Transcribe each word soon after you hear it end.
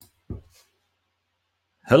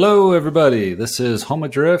Hello, everybody. This is Home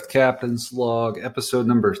Adrift, Captain's Log, episode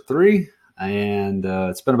number 3. And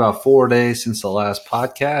it's been about 4 days since the last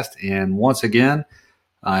podcast. And once again,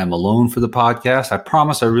 I am alone for the podcast. I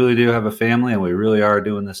promise I really do have a family, and we really are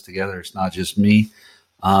doing this together. It's not just me.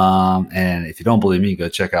 And if you don't believe me, go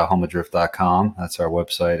check out homeadrift.com. That's our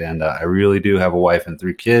website. And I really do have a wife and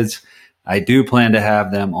 3 kids. I do plan to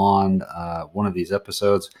have them on one of these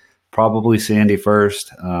episodes. Probably Sandy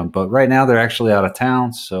first, but right now they're actually out of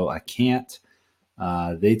town, so I can't.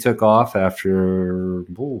 They took off after,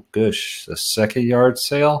 the second yard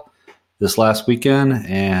sale this last weekend,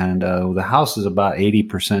 and the house is about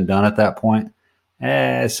 80% done at that point,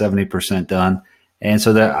 70% done. And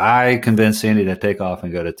so that I convinced Sandy to take off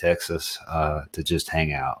and go to Texas to just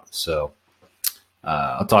hang out. So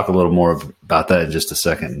I'll talk a little more about that in just a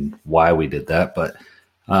second, why we did that, but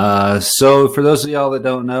so for those of y'all that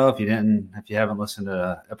don't know, if you haven't listened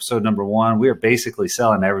to episode number 1, we are basically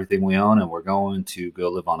selling everything we own, and we're going to go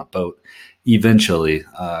live on a boat eventually.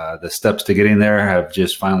 The steps to getting there have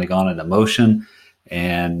just finally gone into motion.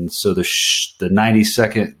 And so the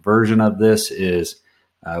 90-second version of this is,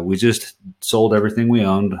 we just sold everything we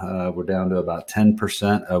owned. We're down to about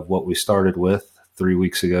 10% of what we started with 2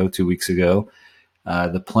 weeks ago.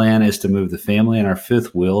 The plan is to move the family and our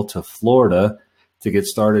 5th wheel to Florida to get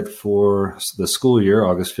started for the school year,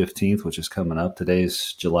 August 15th, which is coming up.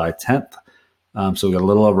 Today's July 10th. So we got a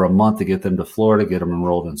little over a month to get them to Florida, get them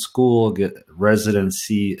enrolled in school, get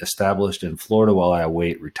residency established in Florida while I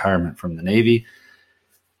await retirement from the Navy.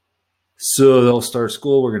 So they'll start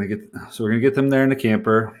school. We're going to get them there in the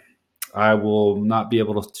camper. I will not be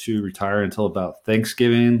able to retire until about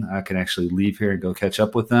Thanksgiving. I can actually leave here and go catch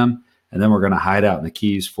up with them. And then we're going to hide out in the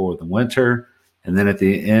Keys for the winter. And then at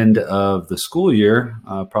the end of the school year,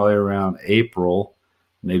 probably around April,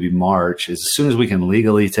 maybe March, as soon as we can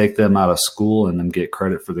legally take them out of school and then get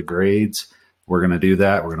credit for the grades, we're going to do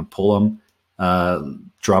that. We're going to pull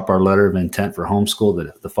them, drop our letter of intent for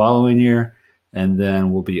homeschool the following year, and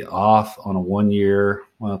then we'll be off on a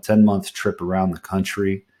 10-month trip around the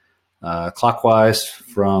country, clockwise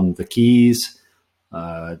from the Keys,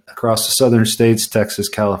 across the southern states, Texas,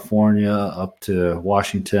 California, up to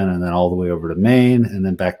Washington, and then all the way over to Maine, and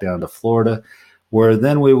then back down to Florida, where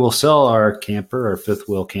then we will sell our camper, our 5th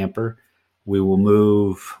wheel camper. We will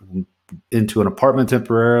move into an apartment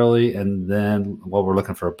temporarily, and then we're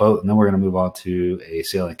looking for a boat, and then we're going to move on to a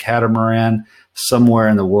sailing catamaran somewhere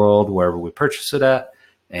in the world, wherever we purchase it at,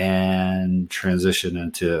 and transition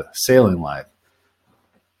into sailing life.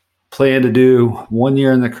 Plan to do 1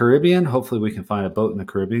 year in the Caribbean. Hopefully we can find a boat in the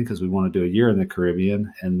Caribbean because we want to do a year in the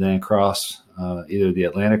Caribbean and then cross either the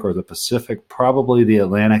Atlantic or the Pacific, probably the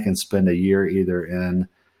Atlantic, and spend a year either in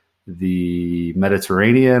the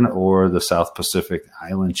Mediterranean or the South Pacific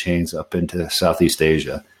island chains up into Southeast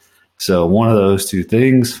Asia. So one of those 2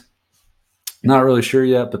 things. Not really sure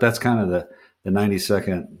yet, but that's kind of the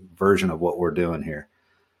 90-second version of what we're doing here.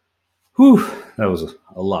 Whew, that was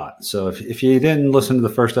a lot. So if you didn't listen to the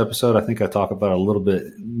first episode, I think I talk about it a little bit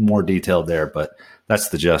more detailed there, but that's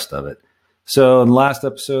the gist of it. So in the last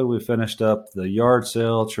episode, we finished up the yard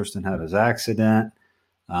sale. Tristan had his accident.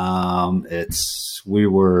 We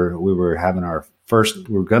were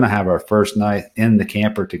going to have our first night in the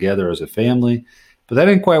camper together as a family, but that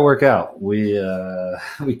didn't quite work out. We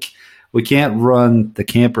can't run the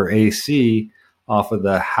camper AC off of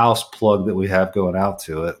the house plug that we have going out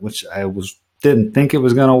to it, which didn't think it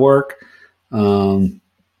was going to work. And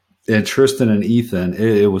Tristan and Ethan,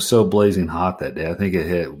 it was so blazing hot that day. I think it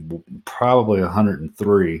hit probably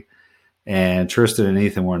 103. And Tristan and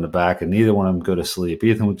Ethan were in the back, and neither one of them go to sleep.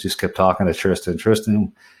 Ethan just kept talking to Tristan.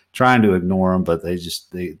 Tristan trying to ignore him, but it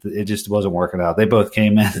just wasn't working out. They both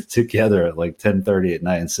came in together at like 10:30 at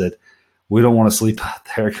night and said, "We don't want to sleep out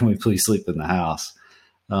there. Can we please sleep in the house?"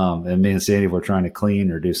 And me and Sandy were trying to clean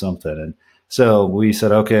or do something. And so we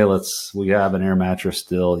said, okay, we have an air mattress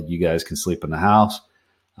still. You guys can sleep in the house.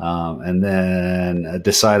 And then I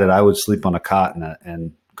decided I would sleep on a cot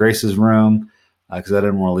in Grace's room because I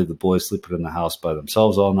didn't want to leave the boys sleeping in the house by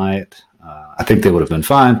themselves all night. I think they would have been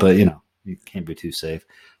fine, but you can't be too safe.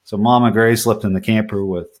 So Mom and Grace slept in the camper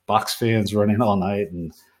with box fans running all night,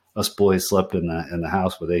 and us boys slept in the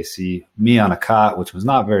house with AC. Me on a cot, which was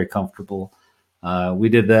not very comfortable. We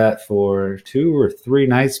did that for 2 or 3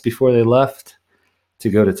 nights before they left to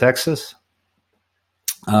go to Texas.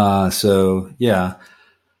 So yeah,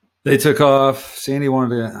 they took off. Sandy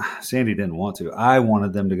didn't want to. I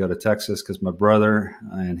wanted them to go to Texas because my brother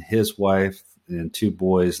and his wife and 2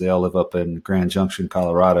 boys, they all live up in Grand Junction,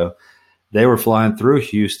 Colorado. They were flying through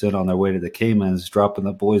Houston on their way to the Caymans, dropping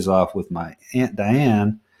the boys off with my Aunt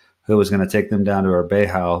Diane, who was going to take them down to our bay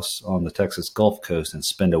house on the Texas Gulf Coast and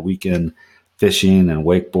spend a weekend fishing and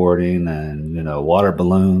wakeboarding and, water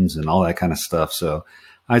balloons and all that kind of stuff. So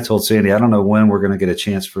I told Sandy, I don't know when we're going to get a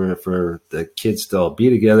chance for the kids to all be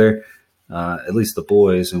together, at least the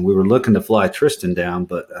boys. And we were looking to fly Tristan down,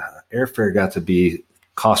 but airfare got to be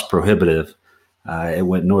cost prohibitive. It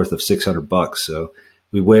went north of $600. So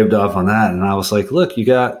we waved off on that. And I was like, look, you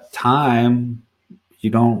got time. You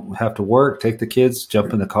don't have to work. Take the kids,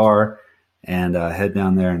 jump in the car, and head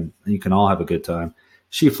down there, and you can all have a good time.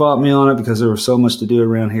 She fought me on it because there was so much to do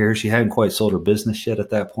around here. She hadn't quite sold her business yet at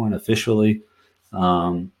that point officially.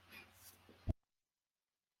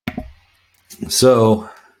 So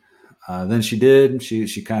then she did.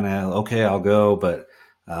 She kind of, okay, I'll go, but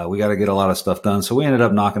we got to get a lot of stuff done. So we ended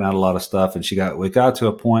up knocking out a lot of stuff, and we got to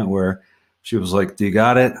a point where she was like, do you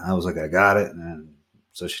got it? I was like, I got it. And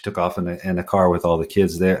so she took off in the car with all the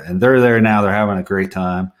kids there, and they're there now. They're having a great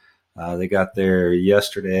time. They got there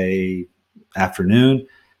yesterday afternoon,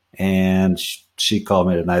 and she called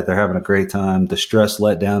me tonight. They're having a great time. The stress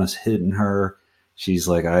letdown is hitting her. She's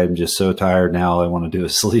like, I'm just so tired now. All I want to do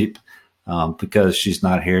is sleep, because she's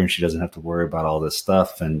not here and she doesn't have to worry about all this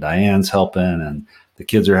stuff. And Diane's helping, and the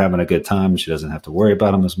kids are having a good time. She doesn't have to worry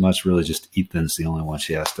about them as much. Really, just Ethan's the only one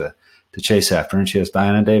she has to chase after, and she has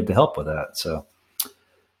Diane and Dave to help with that. So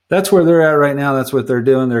that's where they're at right now. That's what they're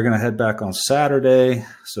doing. They're going to head back on Saturday.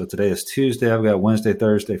 So today is Tuesday. I've got Wednesday,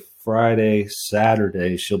 Thursday, Friday,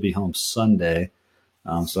 Saturday. She'll be home Sunday.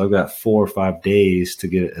 So I've got 4 or 5 days to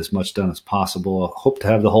get as much done as possible. I hope to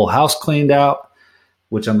have the whole house cleaned out,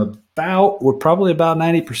 which we're probably about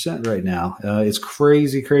 90% right now. It's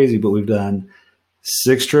crazy, but we've done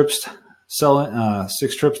 6 trips to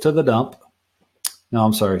the dump. No,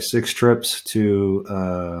 I'm sorry, 6 trips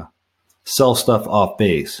to sell stuff off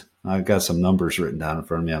base. I've got some numbers written down in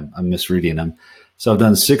front of me. I'm misreading them. So I've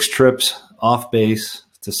done 6 trips off base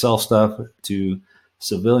to sell stuff to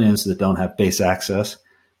civilians that don't have base access.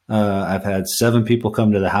 I've had 7 people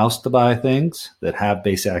come to the house to buy things that have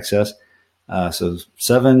base access. So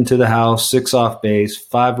 7 to the house, 6 off base,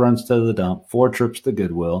 5 runs to the dump, 4 trips to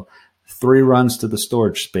Goodwill, 3 runs to the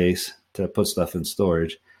storage space to put stuff in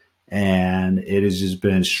storage. And it's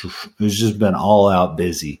just been all out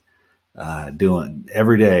busy. Doing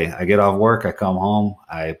every day. I get off work, I come home,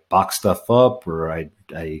 I box stuff up, or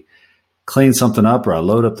I clean something up, or I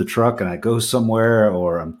load up the truck and I go somewhere,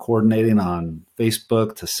 or I'm coordinating on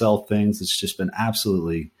Facebook to sell things. It's just been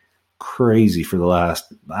absolutely crazy for the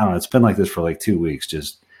last, I don't know, it's been like this for like 2 weeks,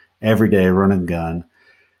 just every day run and gun.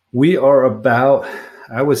 We are about,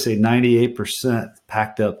 I would say 98%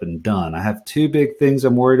 packed up and done. I have 2 big things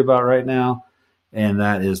I'm worried about right now, and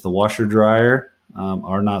that is the washer dryer.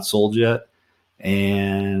 Are not sold yet,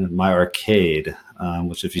 and my arcade,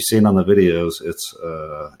 which if you've seen on the videos, it's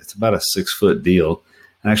about a 6-foot deal.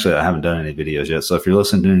 And actually, I haven't done any videos yet. So if you're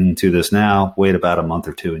listening to this now, wait about a month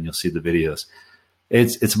or 2 and you'll see the videos.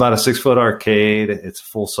 It's about a 6-foot arcade. It's a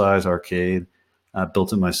full-size arcade. I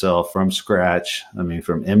built it myself from scratch. I mean,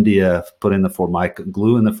 from MDF, putting the Formica,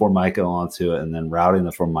 gluing the Formica onto it, and then routing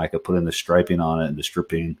the Formica, putting the striping on it and the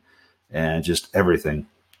stripping, and just everything.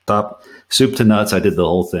 Top soup to nuts. I did the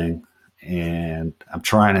whole thing, and I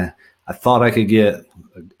thought I could get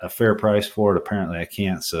a fair price for it. Apparently I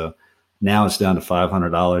can't. So now it's down to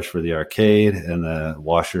 $500 for the arcade, and the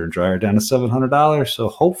washer and dryer down to $700. So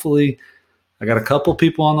hopefully I got a couple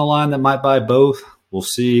people on the line that might buy both. We'll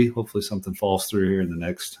see. Hopefully something falls through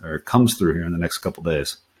here comes through here in the next couple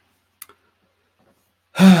days.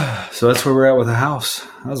 So that's where we're at with the house.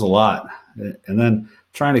 That was a lot. And then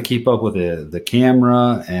trying to keep up with the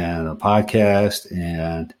camera and the podcast,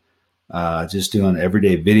 and just doing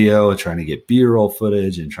everyday video, trying to get B-roll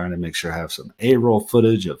footage, and trying to make sure I have some A-roll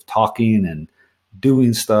footage of talking and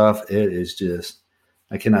doing stuff. It is just,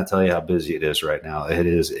 I cannot tell you how busy it is right now. It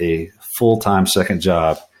is a full-time second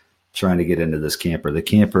job trying to get into this camper. The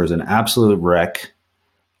camper is an absolute wreck.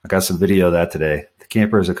 I got some video of that today. The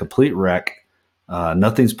camper is a complete wreck.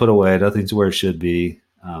 Nothing's put away. Nothing's where it should be.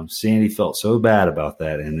 Sandy felt so bad about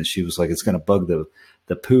that, and she was like, it's going to bug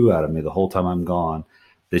the poo out of me the whole time I'm gone,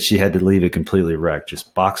 that she had to leave it completely wrecked.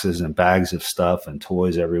 Just boxes and bags of stuff and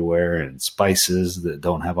toys everywhere, and spices that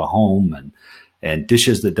don't have a home, and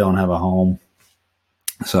dishes that don't have a home.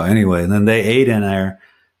 So anyway, and then they ate in there.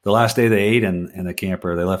 The last day they ate in the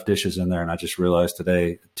camper, they left dishes in there, and I just realized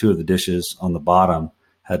today 2 of the dishes on the bottom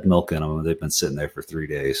had milk in them, and they've been sitting there for 3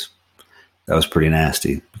 days. That was pretty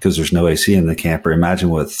nasty because there's no AC in the camper. Imagine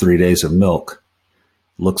what 3 days of milk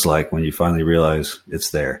looks like when you finally realize it's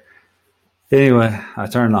there. Anyway, I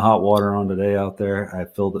turned the hot water on today out there. I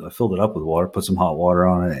filled it up with water, put some hot water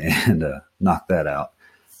on it, and knocked that out.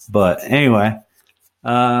 But anyway,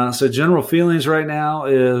 so general feelings right now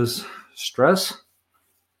is stress.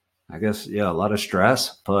 I guess, yeah, a lot of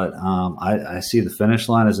stress, but I see the finish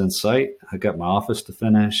line is in sight. I got my office to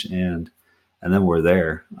finish, and then we're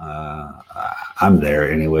there. I'm there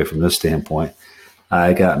anyway from this standpoint.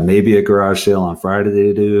 I got maybe a garage sale on Friday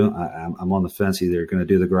to do. I'm on the fence, either going to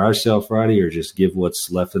do the garage sale Friday or just give what's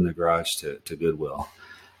left in the garage to Goodwill.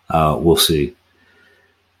 We'll see.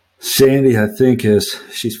 Sandy, I think,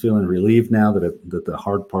 she's feeling relieved now that the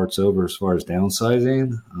hard part's over as far as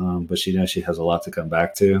downsizing, but she knows she has a lot to come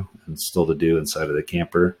back to and still to do inside of the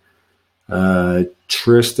camper.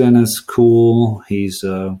 Tristan is cool. He's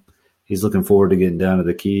looking forward to getting down to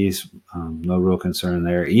the Keys. No real concern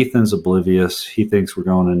there. Ethan's oblivious. He thinks we're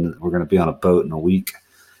going to be on a boat in a week.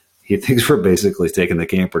 He thinks we're basically taking the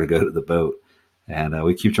camper to go to the boat, and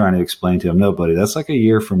we keep trying to explain to him, no, buddy, that's like a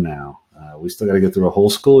year from now. We still got to get through a whole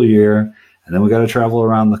school year, and then we got to travel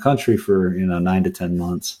around the country for 9 to 10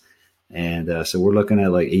 months, and so we're looking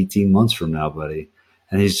at like 18 months from now, buddy.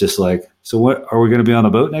 And he's just like, so what? Are we going to be on a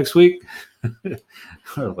boat next week?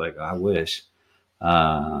 We're like, I wish.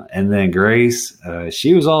 And then Grace,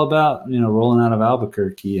 she was all about rolling out of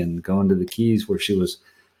Albuquerque and going to the Keys, where she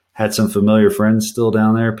had some familiar friends still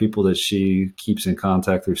down there, people that she keeps in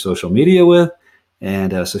contact through social media with.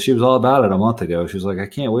 And so she was all about it a month ago. She was like, I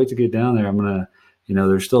can't wait to get down there. I'm going to,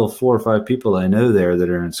 there's still 4 or 5 people I know there that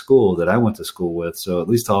are in school that I went to school with. So at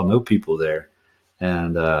least I'll know people there.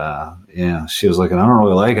 And, she was like, and I don't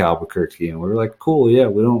really like Albuquerque. And we were like, cool. Yeah,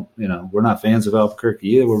 we don't, we're not fans of Albuquerque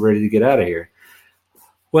either. We're ready to get out of here.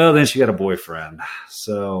 Well, then she got a boyfriend.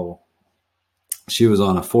 So she was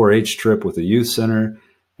on a 4-H trip with the youth center.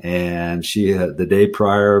 And she had, the day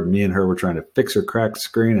prior, me and her were trying to fix her cracked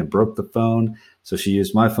screen and broke the phone. So she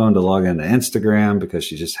used my phone to log into Instagram because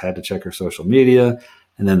she just had to check her social media.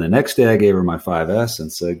 And then the next day I gave her my 5S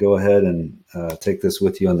and said, go ahead and take this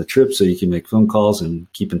with you on the trip so you can make phone calls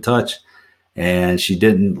and keep in touch. And she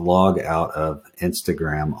didn't log out of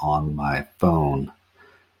Instagram on my phone.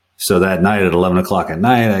 So that night at 11 o'clock at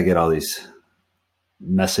night, I get all these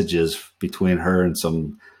messages between her and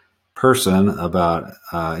some person about,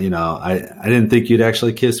 I didn't think you'd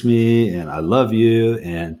actually kiss me and I love you.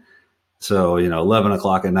 And so, 11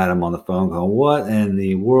 o'clock at night, I'm on the phone going, what in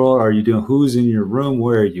the world are you doing? Who's in your room?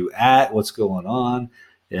 Where are you at? What's going on?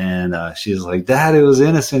 And she's like, Dad, it was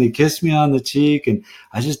innocent. He kissed me on the cheek. And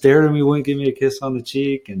I just dared him. He wouldn't give me a kiss on the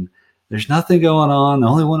cheek. And there's nothing going on. The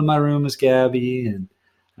only one in my room is Gabby. And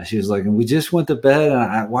she was like, and we just went to bed.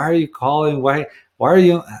 And why are you calling? Why are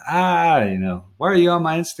you, why are you on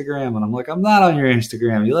my Instagram? And I'm like, I'm not on your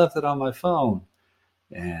Instagram. You left it on my phone.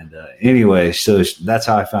 And anyway, so that's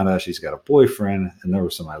how I found out she's got a boyfriend. And there were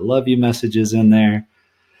some I love you messages in there.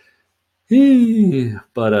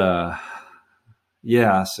 But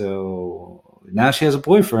yeah, so now she has a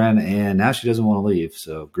boyfriend and now she doesn't want to leave.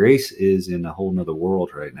 So Grace is in a whole nother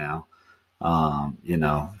world right now. I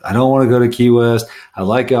don't want to go to Key West. I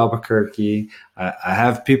like Albuquerque. I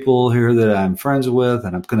have people here that I'm friends with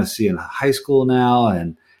and I'm going to see in high school now,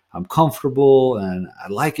 and I'm comfortable and I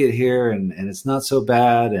like it here, and it's not so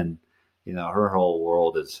bad. And, her whole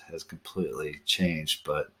world has completely changed.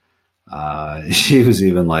 But she was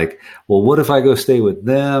even like, well, what if I go stay with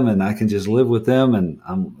them and I can just live with them and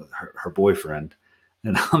I'm her boyfriend?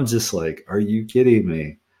 And I'm just like, are you kidding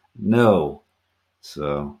me? No.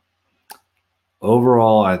 So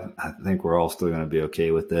overall, I think we're all still going to be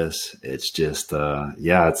okay with this. It's just,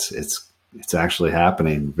 it's actually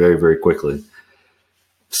happening very, very quickly.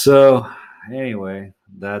 So anyway,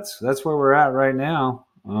 that's where we're at right now.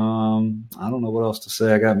 I don't know what else to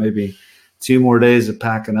say. I got maybe 2 more days of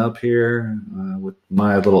packing up here with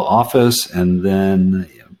my little office, and then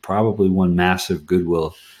probably one massive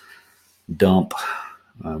Goodwill dump,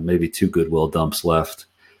 maybe 2 Goodwill dumps left,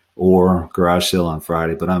 or garage sale on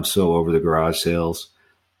Friday. But I'm so over the garage sales.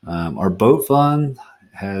 Our boat fund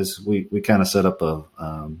we kind of set up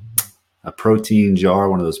a protein jar,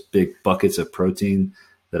 one of those big buckets of protein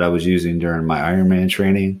that I was using during my Ironman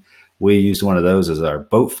training. We used one of those as our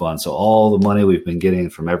boat fund. So all the money we've been getting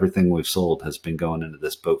from everything we've sold has been going into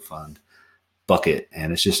this boat fund bucket.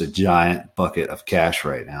 And it's just a giant bucket of cash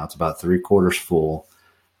right now. It's about 3/4 full.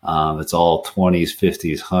 It's all 20s,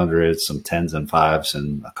 50s, 100s, some 10s and 5s,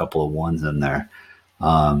 and a couple of 1s in there.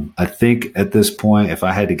 I think at this point, if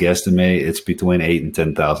I had to guesstimate, it's between $8,000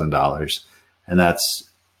 and $10,000. And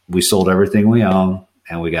we sold everything we own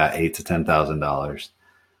and we got $8,000 to $10,000.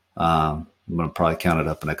 I'm going to probably count it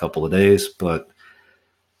up in a couple of days, but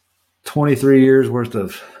 23 years worth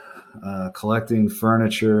of collecting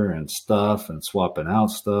furniture and stuff and swapping out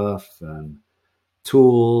stuff. And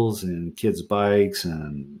tools and kids' bikes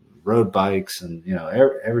and road bikes and,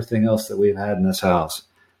 everything else that we've had in this house.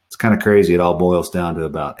 It's kind of crazy. It all boils down to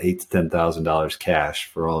about $8,000 to $10,000 cash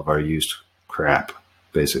for all of our used crap,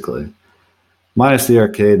 basically. Minus the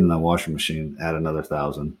arcade and the washing machine, add another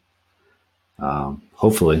 $1,000.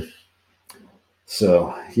 Hopefully.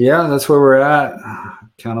 So yeah, that's where we're at.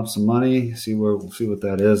 Count up some money, see what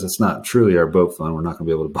that is. It's not truly our boat fund. We're not going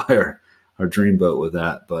to be able to buy our dream boat with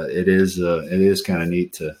that, but it is kind of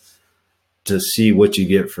neat to see what you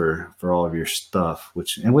get for all of your stuff.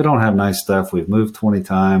 And we don't have nice stuff. We've moved 20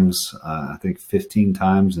 times. I think 15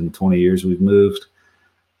 times in 20 years we've moved.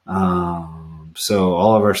 So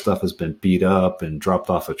all of our stuff has been beat up and dropped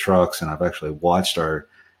off of trucks, and I've actually watched our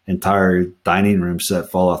entire dining room set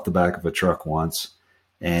fall off the back of a truck once.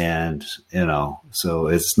 And, so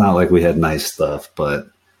it's not like we had nice stuff, but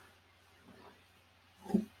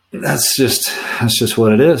that's just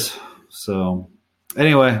what it is. So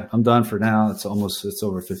anyway, I'm done for now. It's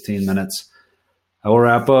over 15 minutes. I will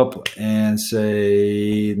wrap up and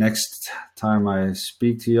say next time I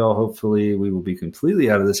speak to y'all, hopefully we will be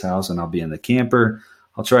completely out of this house and I'll be in the camper.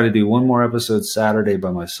 I'll try to do one more episode Saturday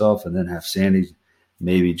by myself and then have Sandy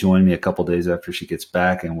maybe join me a couple days after she gets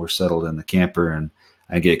back and we're settled in the camper and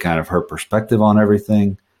I get kind of her perspective on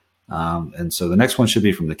everything. And so the next one should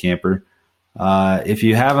be from the camper. If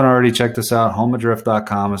you haven't already checked us out,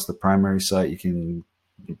 homeadrift.com is the primary site. You can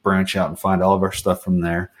branch out and find all of our stuff from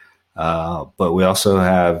there. But we also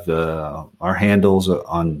have our handles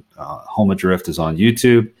on Home Adrift is on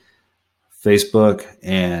YouTube, Facebook,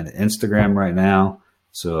 and Instagram right now.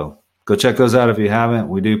 So go check those out if you haven't.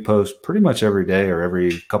 We do post pretty much every day or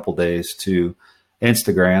every couple days to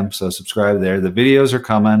Instagram. So subscribe there. The videos are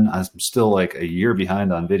coming. I'm still like a year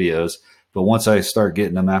behind on videos. But once I start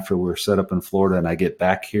getting them after we're set up in Florida and I get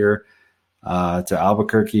back here to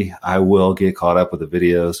Albuquerque, I will get caught up with the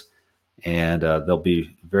videos. And they'll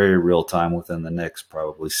be very real time within the next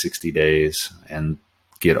probably 60 days and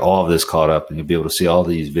get all of this caught up. And you'll be able to see all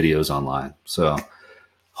these videos online. So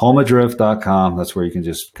homeadrift.com, that's where you can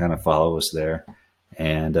just kind of follow us there.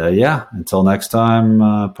 And until next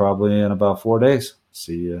time, probably in about 4 days.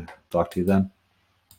 Talk to you then.